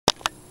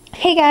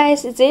Hey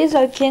guys, it's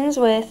Webkinz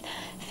with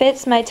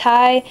Fitz, my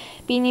tie,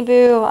 Beanie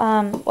Boo,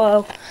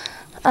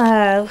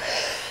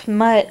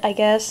 Mutt, I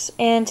guess.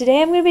 And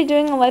today I'm going to be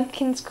doing a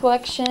Webkinz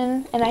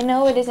collection, and I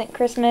know it isn't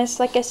Christmas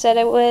like I said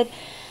I would,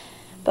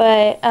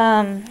 but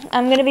I'm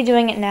going to be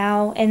doing it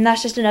now, and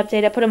that's just an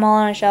update. I put them all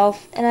on a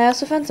shelf, and I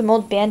also found some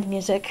old band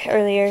music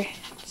earlier.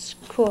 It's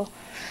cool.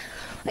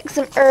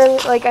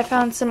 I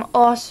found some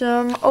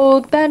awesome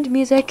old band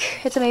music.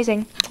 It's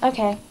amazing.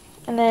 Okay,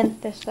 and then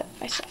this,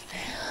 my stuff.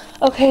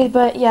 Okay,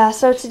 but yeah,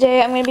 so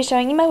today I'm going to be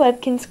showing you my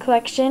Webkinz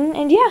collection,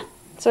 and yeah,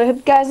 so I hope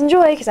you guys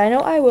enjoy, because I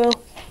know I will.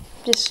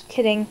 Just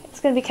kidding.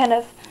 It's going to be kind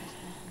of,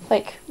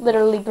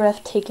 literally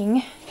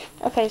breathtaking.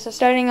 Okay, so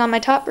starting on my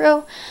top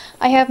row,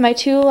 I have my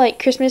two,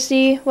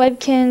 Christmassy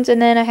Webkinz,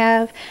 and then I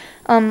have,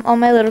 all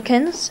my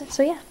Littlekins,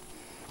 so yeah.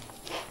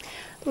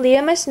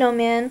 Leah, my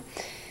snowman.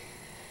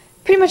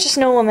 Pretty much a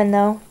snow woman,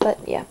 though,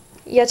 but yeah.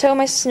 Yato,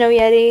 my snow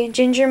yeti.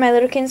 Ginger, my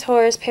Littlekins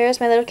horse. Paris,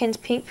 my Littlekins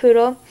pink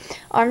poodle.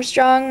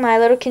 Armstrong, my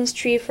Littlekins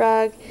tree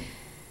frog.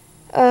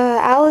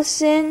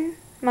 Allison,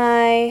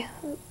 I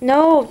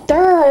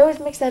always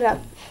mix that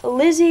up.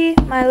 Lizzie,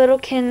 my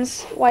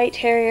Littlekins white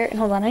terrier. And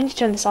hold on, I need to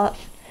turn this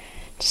off.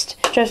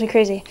 Just drives me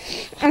crazy.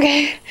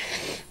 Okay.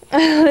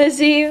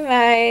 Lizzie,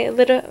 my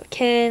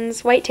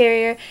Littlekins white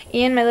terrier.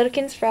 Ian, my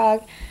Littlekins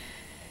frog.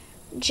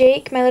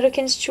 Jake, my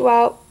Littlekins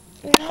chihuahua.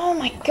 Oh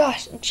my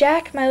gosh.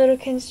 Jack, my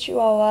Littlekins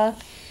chihuahua.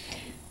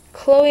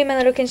 Chloe, my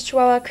Littlekins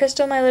chihuahua.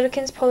 Crystal, my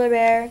Littlekins polar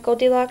bear.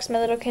 Goldilocks, my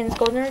Littlekins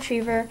golden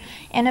retriever.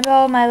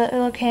 Annabelle, my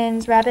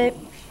Littlekins rabbit.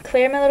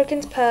 Claire, my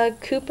Littlekins pug.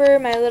 Cooper,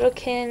 my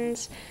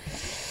Littlekins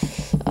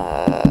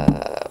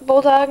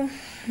bulldog.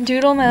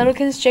 Doodle, my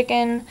Littlekins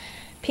chicken.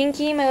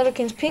 Pinky, my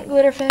Littlekins pink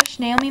glitterfish.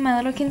 Naomi, my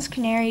Littlekins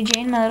canary.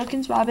 Jane, my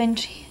Littlekins robin.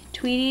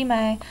 Tweety,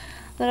 my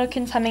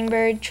Littlekins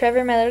hummingbird.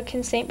 Trevor, my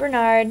Littlekins Saint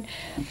Bernard.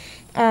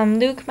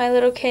 Luke, my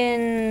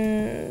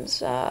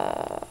Littlekins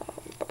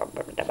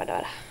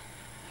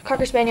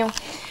Cocker Spaniel.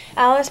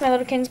 Alice, my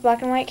Littlekins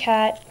black and white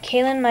cat.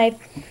 Kaylin, my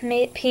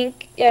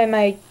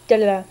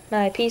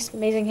my peace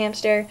amazing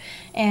hamster.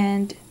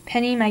 And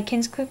Penny, my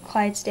Kinsclip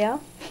Clydesdale.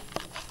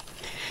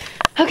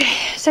 Okay,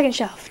 second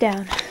shelf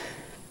down.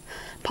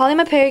 Polly,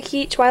 my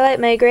parakeet. Twilight,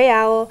 my gray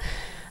owl.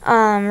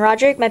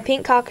 Roderick, my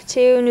pink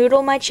cockatoo.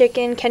 Noodle, my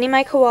chicken. Kenny,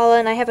 my koala,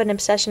 and I have an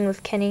obsession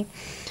with Kenny.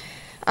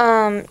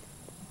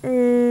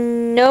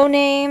 No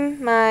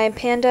name, my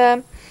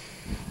panda.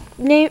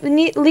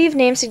 Leave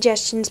name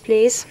suggestions,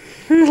 please.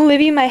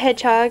 Libby, my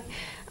hedgehog.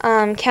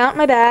 Count,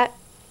 my bat.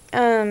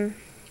 King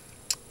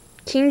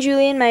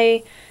Julian,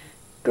 my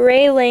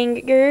gray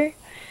langur.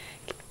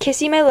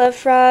 Kissy, my love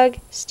frog.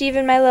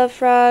 Steven, my love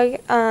frog.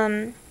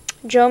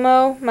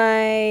 Jomo,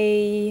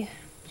 my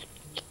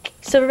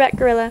silverback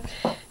gorilla.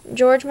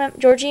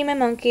 Georgie, my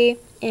monkey.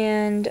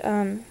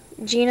 And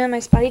Gina, my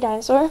spotty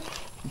dinosaur.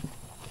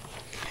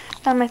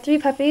 My three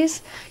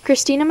puppies.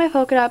 Christina, my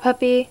polka dot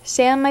puppy.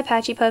 Sam, my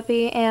patchy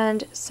puppy.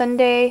 And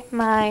Sunday,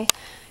 my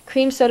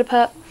cream soda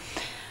pup.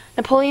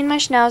 Napoleon, my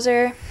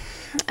schnauzer.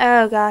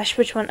 Oh gosh,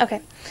 which one?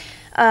 Okay.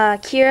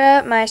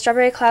 Kira, my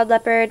strawberry cloud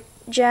leopard.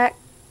 JP,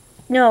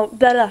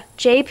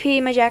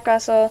 my Jack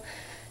Russell.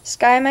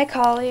 Sky, my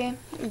collie.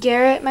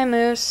 Garrett, my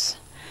moose.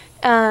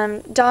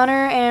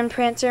 Donner and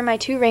Prancer, my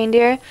two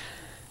reindeer.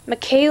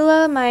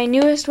 Michaela, my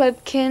newest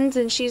Webkinz,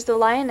 and she's the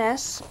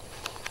lioness.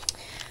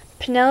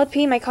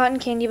 Penelope, my cotton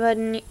candy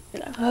bunny.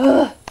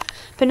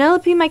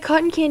 Penelope, my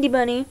cotton candy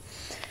bunny.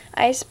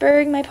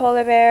 Iceberg, my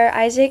polar bear.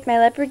 Isaac, my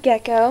leopard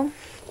gecko.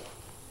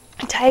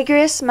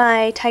 Tigress,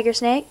 my tiger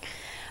snake.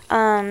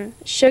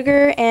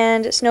 Sugar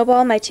and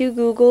Snowball, my two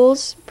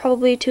Googles.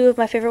 Probably two of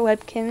my favorite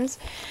Webkinz.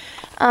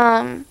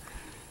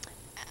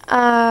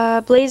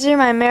 Blazer,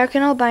 my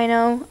American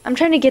albino. I'm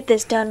trying to get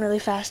this done really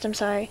fast, I'm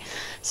sorry.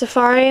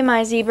 Safari,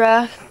 my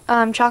zebra.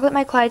 Chocolate,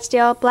 my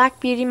Clydesdale.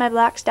 Black Beauty, my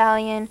black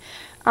stallion.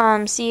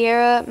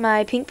 Sierra,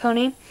 my pink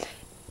pony.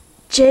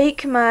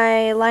 Jake,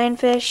 my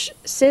lionfish.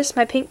 Sis,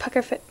 my pink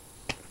puckerfish.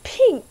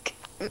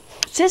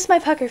 Sis, my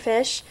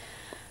puckerfish.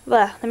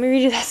 Blah, let me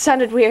redo that.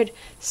 Sounded weird.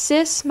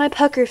 Sis, my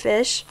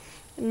puckerfish.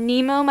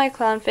 Nemo, my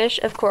clownfish,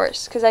 of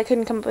course, because I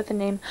couldn't come up with a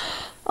name.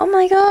 Oh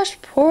my gosh,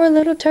 poor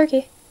little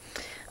turkey.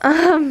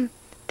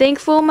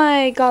 Thankful,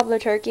 my gobbler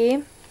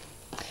turkey.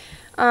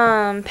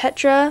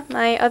 Petra,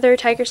 my other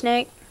tiger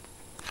snake.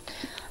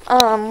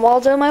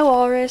 Waldo, my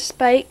walrus.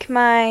 Spike,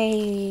 my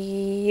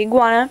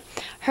iguana.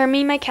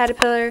 Hermie, my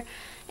caterpillar.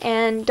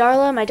 And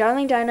Darla, my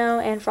darling dino.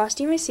 And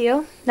Frosty, my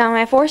seal. Now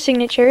my four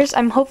signatures.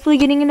 I'm hopefully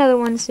getting another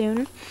one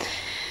soon.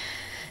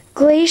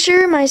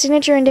 Glacier, my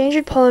signature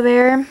endangered polar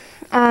bear.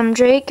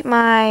 Drake,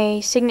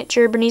 my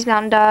signature Bernese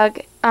mountain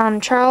dog.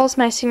 Charles,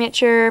 my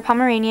signature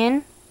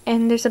Pomeranian.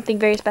 And there's something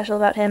very special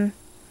about him.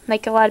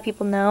 Like a lot of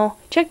people know.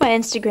 Check my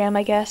Instagram,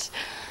 I guess.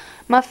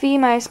 Muffy,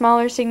 my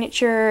smaller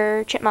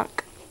signature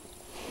chipmunk.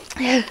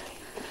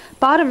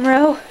 Bottom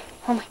row.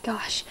 Oh my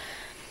gosh.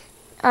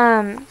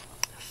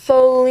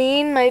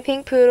 Foline, my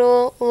pink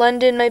poodle.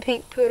 London, my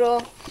pink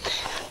poodle.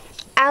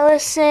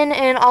 Allison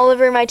and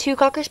Oliver, my two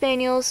Cocker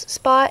Spaniels.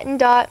 Spot and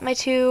Dot, my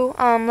two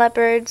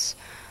leopards.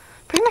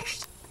 Pretty much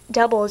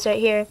doubles right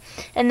here.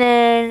 And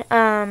then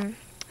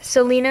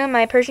Selena,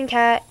 my Persian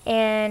cat,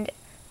 and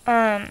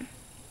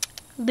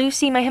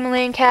Lucy, my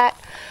Himalayan cat.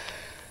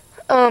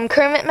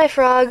 Kermit, my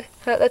frog.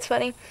 Oh, that's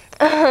funny.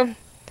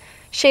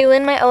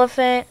 Shaylin, my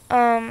elephant.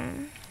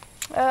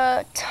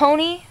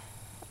 Tony.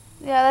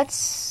 Yeah,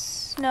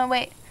 that's... No,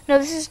 wait. No,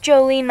 this is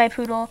Jolene, my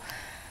poodle.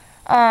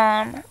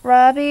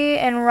 Robbie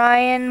and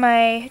Ryan,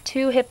 my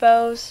 2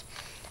 hippos.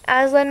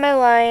 Aslan, my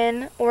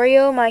lion.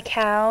 Oreo, my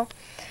cow.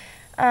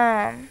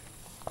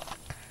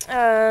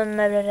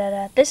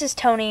 This is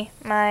Tony,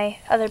 my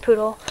other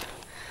poodle.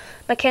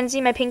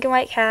 Mackenzie, my pink and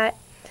white cat.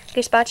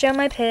 Gazpacho,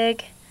 my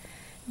pig.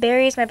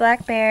 Barry's my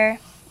black bear.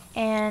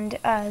 And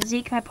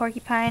Zeke, my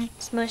porcupine,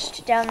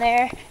 smushed down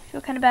there. I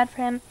feel kind of bad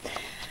for him.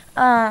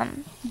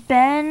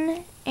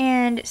 Ben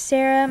and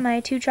Sarah, my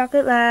 2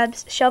 chocolate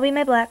labs. Shelby,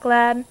 my black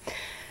lab.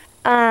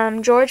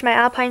 George, my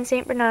Alpine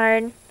St.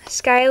 Bernard.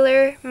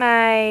 Skylar,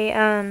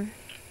 my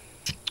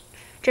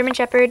German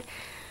Shepherd.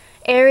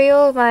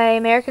 Ariel, my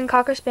American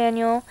Cocker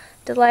Spaniel.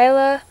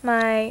 Delilah,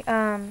 my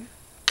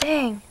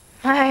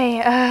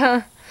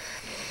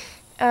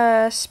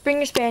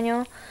Springer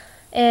Spaniel.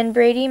 And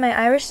Brady, my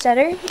Irish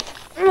Setter.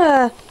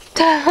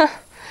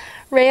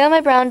 Rhea,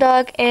 my brown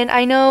dog. And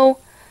I know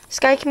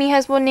Sky Camille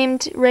has one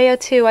named Rhea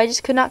too. I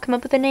just could not come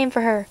up with a name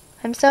for her.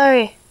 I'm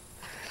sorry.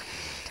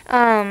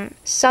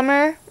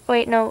 Summer.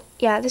 Wait, no.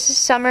 Yeah, this is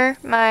Summer,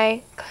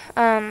 my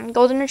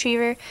golden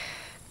retriever.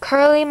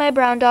 Carly, my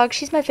brown dog.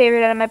 She's my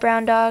favorite out of my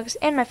brown dogs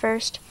and my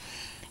first.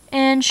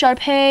 And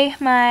Sharpay,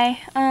 my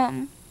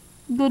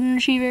golden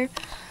retriever.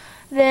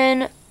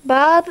 Then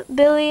Bob,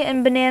 Billy,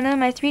 and Banana,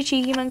 my 3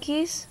 cheeky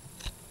monkeys.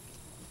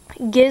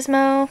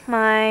 Gizmo,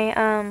 my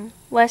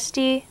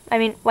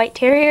white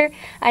terrier.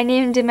 I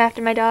named him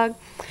after my dog.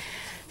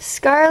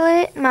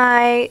 Scarlet,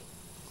 my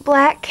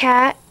black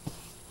cat.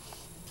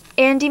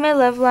 Andy, my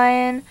love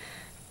lion.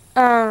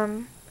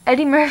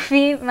 Eddie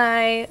Murphy,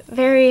 my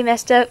very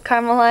messed up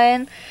caramel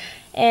lion.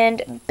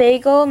 And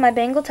Bagel, my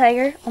Bengal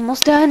tiger.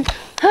 Almost done.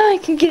 I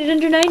can get it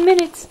under 9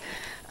 minutes.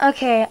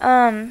 Okay,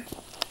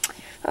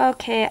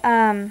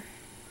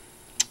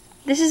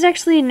 this is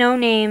actually No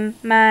Name,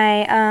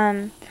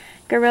 my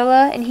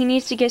gorilla, and he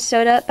needs to get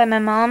sewed up by my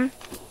mom.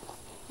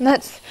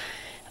 That's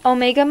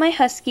Omega, my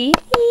husky.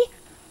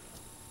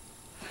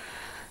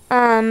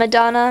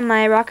 Madonna,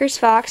 my Rocker's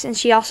fox, and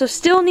she also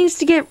still needs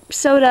to get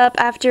sewed up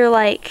after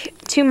like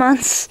 2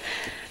 months.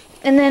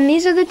 And then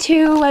these are the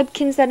 2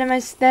 Webkinz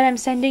that I'm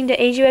sending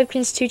to Asia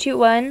Webkinz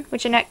 221,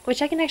 which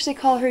I can actually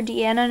call her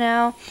Deanna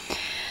now.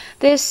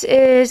 This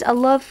is a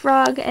love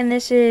frog, and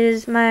this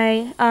is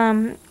my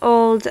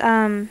old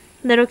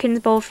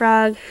Littlekins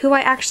bullfrog, who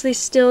I actually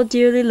still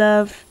dearly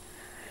love,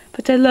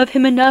 but I love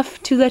him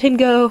enough to let him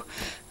go.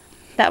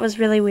 That was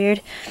really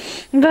weird.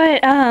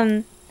 But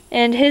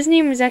and his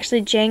name is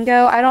actually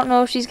Django. I don't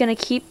know if she's gonna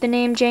keep the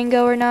name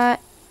Django or not.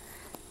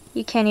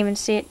 You can't even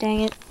see it, dang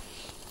it.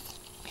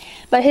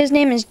 But his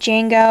name is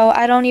Django.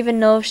 I don't even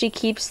know if she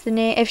keeps the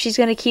name, if she's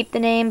gonna keep the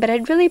name, but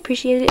I'd really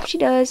appreciate it if she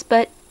does.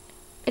 But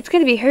it's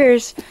gonna be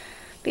hers.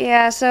 But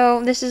yeah,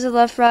 so this is a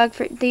love frog.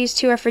 For these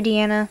 2 are for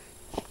Deanna.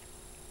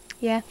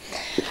 Yeah.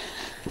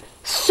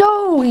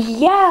 So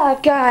yeah,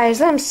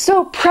 guys, I'm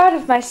so proud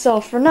of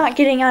myself for not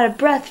getting out of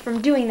breath from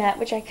doing that,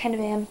 which I kind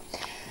of am.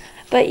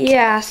 But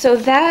yeah, so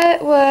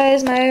that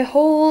was my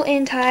whole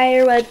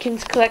entire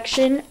Webkinz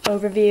collection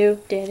overview.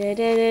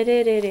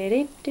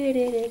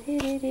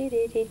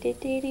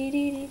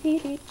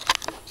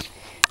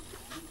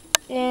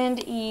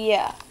 And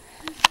yeah.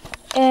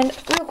 And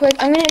real quick,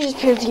 I'm going to just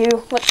prove to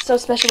you what's so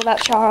special about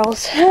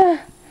Charles.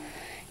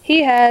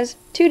 He has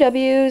 2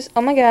 W's.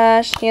 Oh my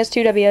gosh, he has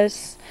 2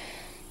 W's.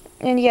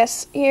 And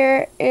yes,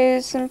 here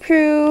is some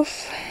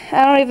proof.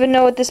 I don't even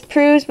know what this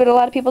proves, but a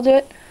lot of people do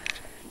it.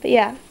 But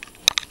yeah.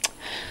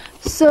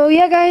 So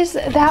yeah, guys,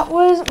 that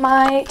was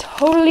my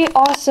totally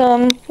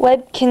awesome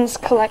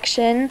Webkinz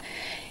collection.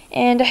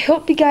 And I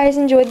hope you guys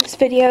enjoyed this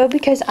video,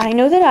 because I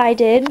know that I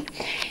did.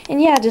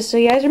 And yeah, just so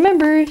you guys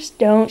remember,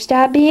 don't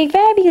stop being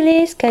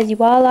fabulous, because you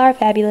all are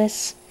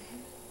fabulous.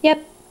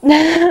 Yep.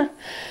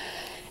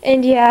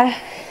 And yeah.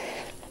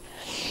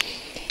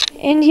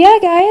 And yeah,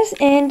 guys,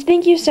 and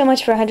thank you so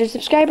much for 100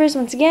 subscribers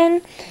once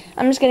again.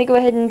 I'm just going to go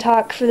ahead and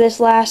talk for this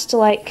last,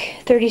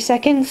 like, 30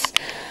 seconds.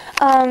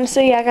 So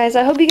yeah, guys,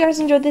 I hope you guys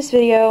enjoyed this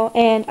video,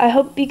 and I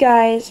hope you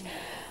guys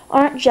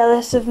aren't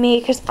jealous of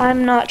me, because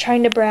I'm not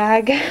trying to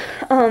brag.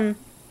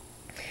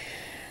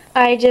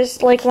 I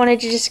just, like, wanted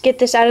to just get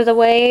this out of the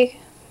way.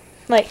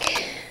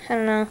 Like, I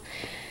don't know.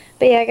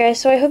 But yeah, guys,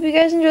 so I hope you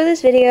guys enjoy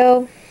this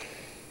video.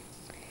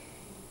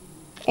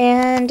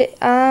 And,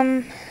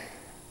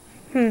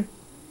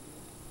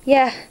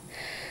 yeah,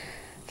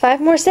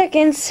 5 more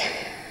seconds.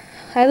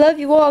 I love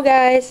you all,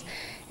 guys.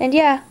 And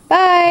yeah,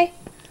 bye!